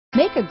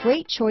Make a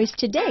great choice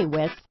today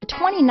with the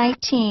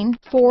 2019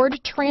 Ford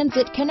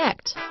Transit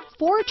Connect.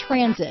 Ford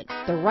Transit,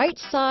 the right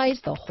size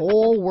the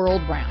whole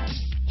world round.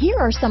 Here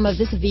are some of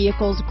this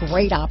vehicle's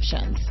great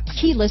options: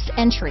 keyless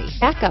entry,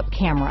 backup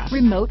camera,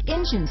 remote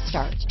engine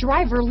start,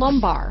 driver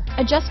lumbar,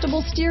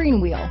 adjustable steering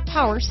wheel,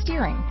 power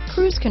steering,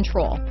 cruise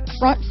control,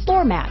 front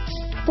floor mats,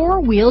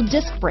 four-wheel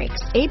disc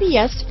brakes,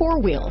 ABS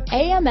four-wheel,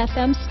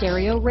 AM/FM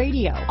stereo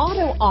radio,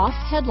 auto-off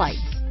headlights,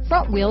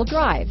 front-wheel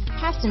drive,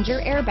 passenger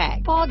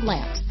airbag, fog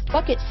lamps,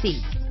 bucket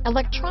seats,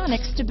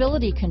 electronic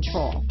stability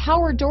control,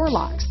 power door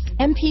locks,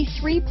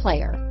 MP3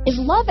 player. Is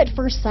love at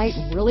first sight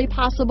really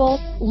possible?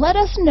 Let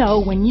us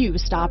know when you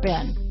stop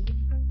in.